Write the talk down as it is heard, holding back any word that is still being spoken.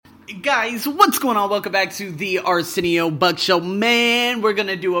Guys, what's going on? Welcome back to the Arsenio Buck Show. Man, we're going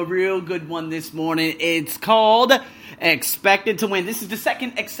to do a real good one this morning. It's called Expected to Win. This is the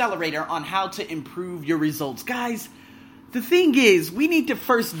second accelerator on how to improve your results. Guys, the thing is, we need to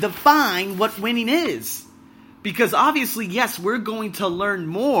first define what winning is. Because obviously, yes, we're going to learn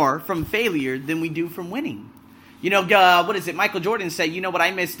more from failure than we do from winning. You know, what is it? Michael Jordan said, you know what,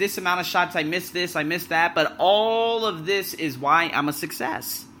 I missed this amount of shots, I missed this, I missed that, but all of this is why I'm a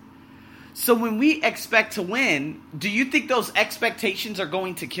success. So when we expect to win, do you think those expectations are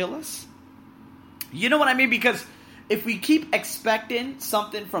going to kill us? You know what I mean? Because if we keep expecting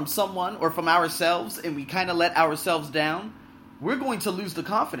something from someone or from ourselves and we kind of let ourselves down, we're going to lose the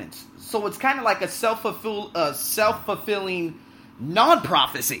confidence. So it's kind of like a self-fulfilling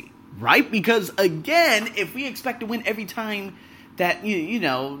non-prophecy. Right? Because, again, if we expect to win every time that,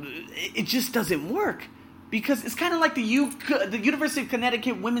 it just doesn't work. Because it's kind of like the University of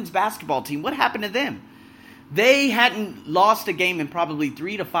Connecticut women's basketball team. What happened to them? They hadn't lost a game in probably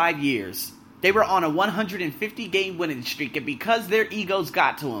 3 to 5 years. They were on a 150-game winning streak. And because their egos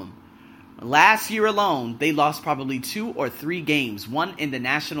got to them, last year alone, they lost probably 2 or 3 games. One in the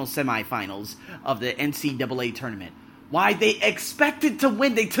national semifinals of the NCAA tournament. Why? They expected to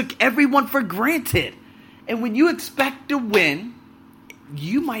win. They took everyone for granted. And when you expect to win,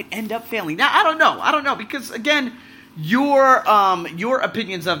 you might end up failing. Now, I don't know. Because, again, your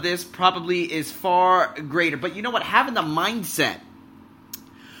opinions of this probably is far greater. But you know what? Having the mindset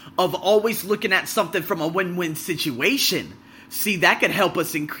of always looking at something from a win-win situation, see, that could help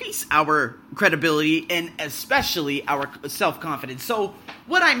us increase our credibility and especially our self-confidence. So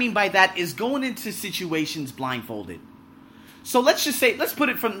what I mean by that is going into situations blindfolded. So let's put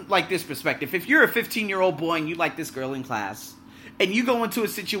it from like this perspective. If you're a 15-year-old boy and you like this girl in class, and you go into a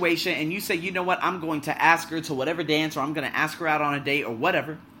situation and you say, you know what, I'm going to ask her to whatever dance, or I'm going to ask her out on a date or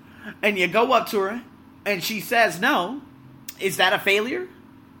whatever, and you go up to her and she says no, is that a failure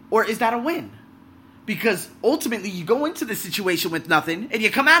or is that a win? Because ultimately you go into the situation with nothing and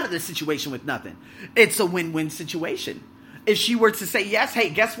you come out of the situation with nothing. It's a win-win situation. If she were to say yes, hey,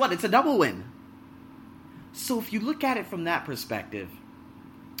 guess what? It's a double win. So if you look at it from that perspective,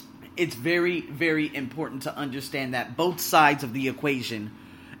 it's very, very important to understand that both sides of the equation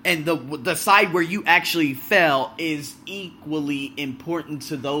and the side where you actually fell is equally important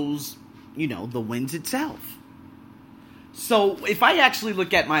to those, the wins itself. So if I actually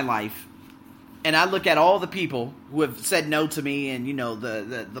look at my life and I look at all the people who have said no to me and,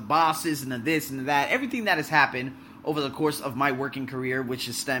 the bosses and the this and the that, everything that has happened over the course of my working career, which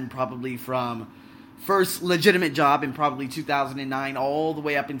has stemmed probably from first legitimate job in probably 2009 all the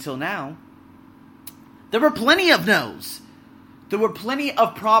way up until now, there were plenty of no's. There were plenty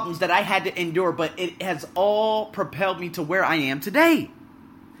of problems that I had to endure, but it has all propelled me to where I am today.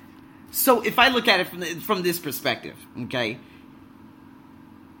 So if I look at it from this perspective, okay,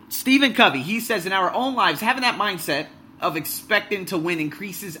 Stephen Covey, he says in our own lives, having that mindset of expecting to win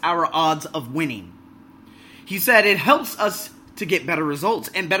increases our odds of winning. He said it helps us to get better results,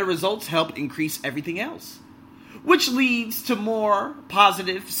 and better results help increase everything else, which leads to more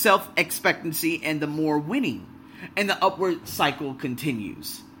positive self-expectancy and the more winning, and the upward cycle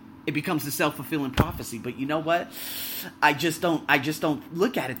continues. It becomes a self-fulfilling prophecy. But you know what? I just don't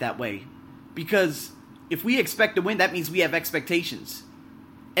look at it that way, because if we expect to win, that means we have expectations.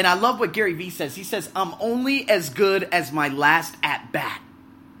 And I love what Gary Vee says. He says, I'm only as good as my last at bat.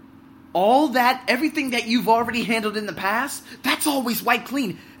 All that, everything that you've already handled in the past, that's always wiped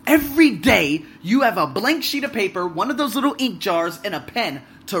clean. Every day, you have a blank sheet of paper, one of those little ink jars, and a pen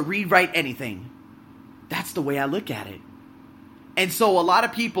to rewrite anything. That's the way I look at it. And so a lot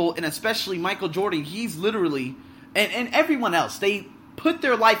of people, and especially Michael Jordan, he's literally, and everyone else, they put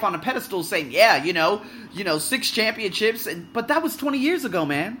their life on a pedestal saying, 6 championships, but that was 20 years ago,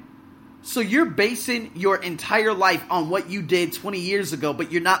 man. So you're basing your entire life on what you did 20 years ago,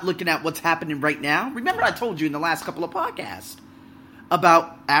 but you're not looking at what's happening right now. Remember I told you in the last couple of podcasts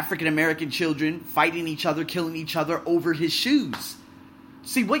about African-American children fighting each other, killing each other over his shoes.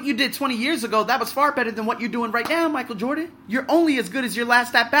 See, what you did 20 years ago, that was far better than what you're doing right now, Michael Jordan. You're only as good as your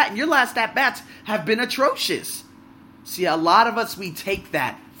last at-bat, and your last at-bats have been atrocious. See, a lot of us, we take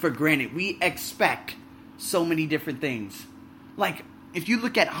that for granted. We expect so many different things. Like, if you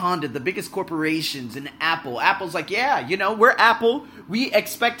look at Honda, the biggest corporations, and Apple's like, we're Apple. We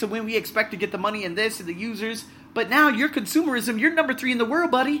expect to win. We expect to get the money and this and the users. But now your consumerism, you're number 3 in the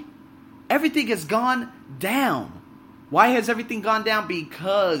world, buddy. Everything has gone down. Why has everything gone down?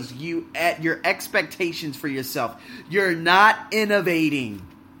 Because your expectations for yourself. You're not innovating.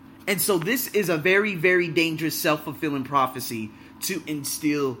 And so this is a very, very dangerous self-fulfilling prophecy to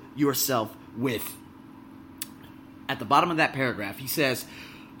instill yourself with. At the bottom of that paragraph, he says,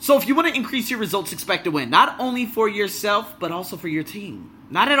 so if you want to increase your results, expect to win, not only for yourself, but also for your team.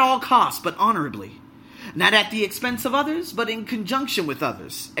 Not at all costs, but honorably. Not at the expense of others, but in conjunction with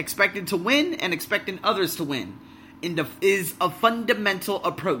others. Expecting to win and expecting others to win is a fundamental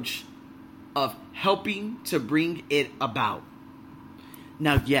approach of helping to bring it about.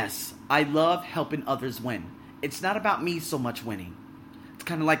 Now, yes, I love helping others win. It's not about me so much winning. It's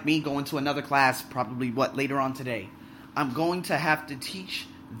kind of like me going to another class, probably later on today. I'm going to have to teach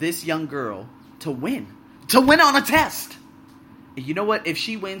this young girl to win on a test. And you know what? If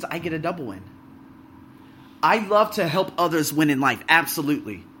she wins, I get a double win. I love to help others win in life,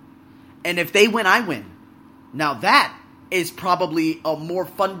 absolutely. And if they win, I win. Now that is probably a more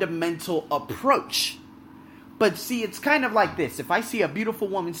fundamental approach. But see, it's kind of like this. If I see a beautiful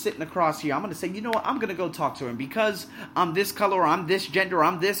woman sitting across here, I'm going to say, you know what? I'm going to go talk to her. And because I'm this color, or I'm this gender, or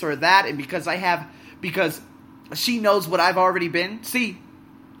I'm this or that, and because she knows what I've already been. See,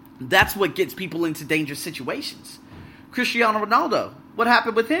 that's what gets people into dangerous situations. Cristiano Ronaldo, what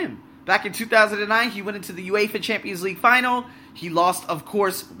happened with him? Back in 2009, he went into the UEFA Champions League final. He lost, of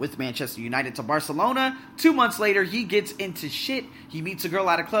course, with Manchester United to Barcelona. 2 months later, he gets into shit. He meets a girl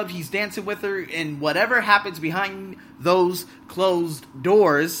at a club. He's dancing with her. And whatever happens behind those closed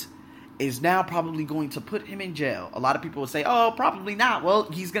doors is now probably going to put him in jail. A lot of people will say, oh, probably not. Well,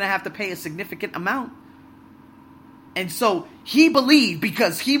 he's going to have to pay a significant amount. And so he believed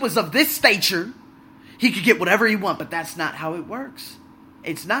because he was of this stature, he could get whatever he wants. But that's not how it works.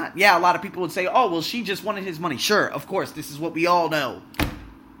 It's not. Yeah, a lot of people would say, oh, well, she just wanted his money. Sure, of course, this is what we all know.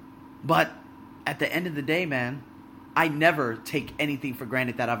 But at the end of the day, man, I never take anything for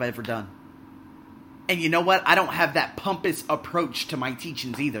granted that I've ever done. And you know what? I don't have that pompous approach to my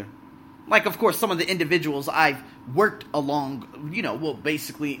teachings either. Like, of course, some of the individuals I've worked along,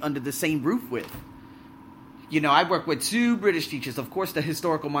 basically under the same roof with. I work with 2 British teachers. Of course, the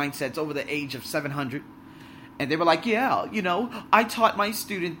historical mindset's over the age of 700. And they were like, yeah, I taught my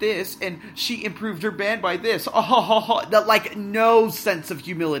student this, and she improved her band by this. Like, no sense of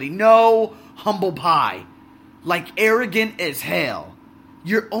humility. No humble pie. Like, arrogant as hell.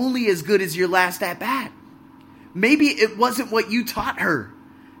 You're only as good as your last at-bat. Maybe it wasn't what you taught her.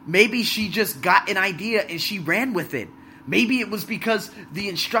 Maybe she just got an idea and she ran with it. Maybe it was because the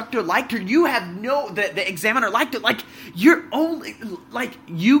instructor liked her. The examiner liked it. Like,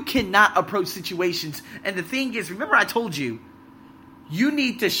 you cannot approach situations. And the thing is, remember I told you, you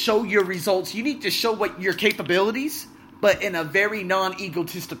need to show your results. You need to show what your capabilities, but in a very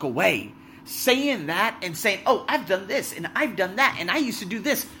non-egotistical way. Saying that and saying, oh, I've done this and I've done that and I used to do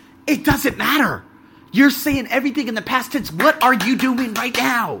this. It doesn't matter. You're saying everything in the past tense. What are you doing right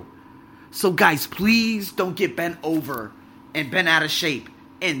now? So guys, please don't get bent over and bent out of shape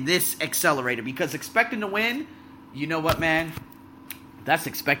in this accelerator. Because expecting to win, you know what, man? That's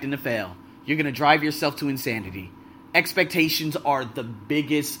expecting to fail. You're going to drive yourself to insanity. Expectations are the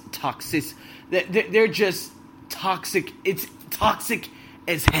biggest toxic. They're just toxic. It's toxic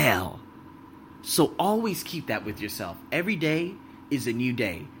as hell. So always keep that with yourself. Every day is a new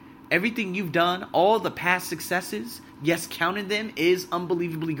day. Everything you've done, all the past successes, yes, counting them is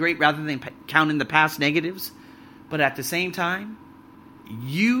unbelievably great rather than counting the past negatives. But at the same time,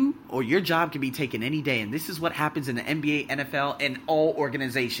 you or your job can be taken any day. And this is what happens in the NBA, NFL, and all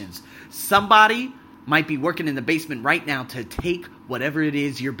organizations. Somebody might be working in the basement right now to take whatever it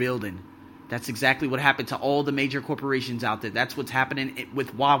is you're building. That's exactly what happened to all the major corporations out there. That's what's happening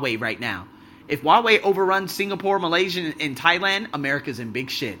with Huawei right now. If Huawei overruns Singapore, Malaysia, and Thailand, America's in big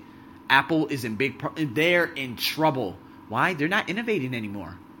shit. Apple is they're in trouble. Why? They're not innovating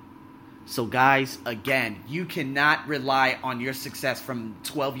anymore. So guys, again, you cannot rely on your success from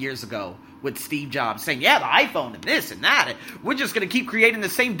 12 years ago with Steve Jobs saying, yeah, the iPhone and this and that. We're just going to keep creating the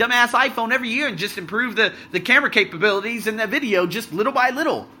same dumbass iPhone every year and just improve the camera capabilities and the video just little by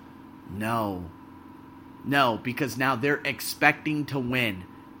little. No, because now they're expecting to win.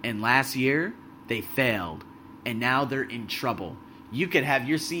 And last year, they failed. And now they're in trouble. You could have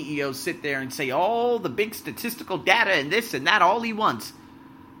your CEO sit there and say all the big statistical data and this and that all he wants.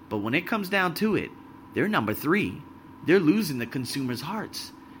 But when it comes down to it, they're number 3. They're losing the consumer's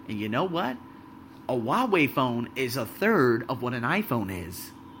hearts. And you know what? A Huawei phone is a third of what an iPhone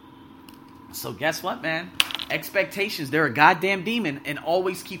is. So guess what, man? Expectations, they're a goddamn demon, and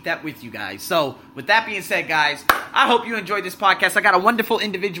always keep that with you guys. So, with that being said, guys, I hope you enjoyed this podcast. I got a wonderful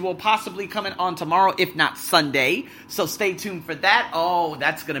individual possibly coming on tomorrow, if not Sunday. So, stay tuned for that. Oh,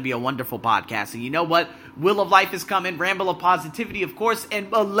 that's going to be a wonderful podcast. And you know what? Wheel of Life is coming. Ramble of Positivity, of course. And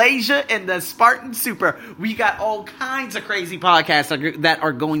Malaysia and the Spartan Super. We got all kinds of crazy podcasts that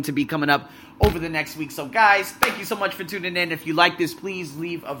are going to be coming up over the next week. So, guys, thank you so much for tuning in. If you like this, please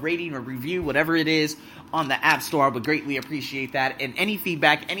leave a rating or review, whatever it is, on the App Store. I would greatly appreciate that. And any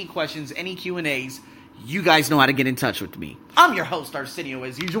feedback, any questions, any Q&As, you guys know how to get in touch with me. I'm your host, Arsenio,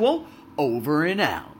 as usual. Over and out.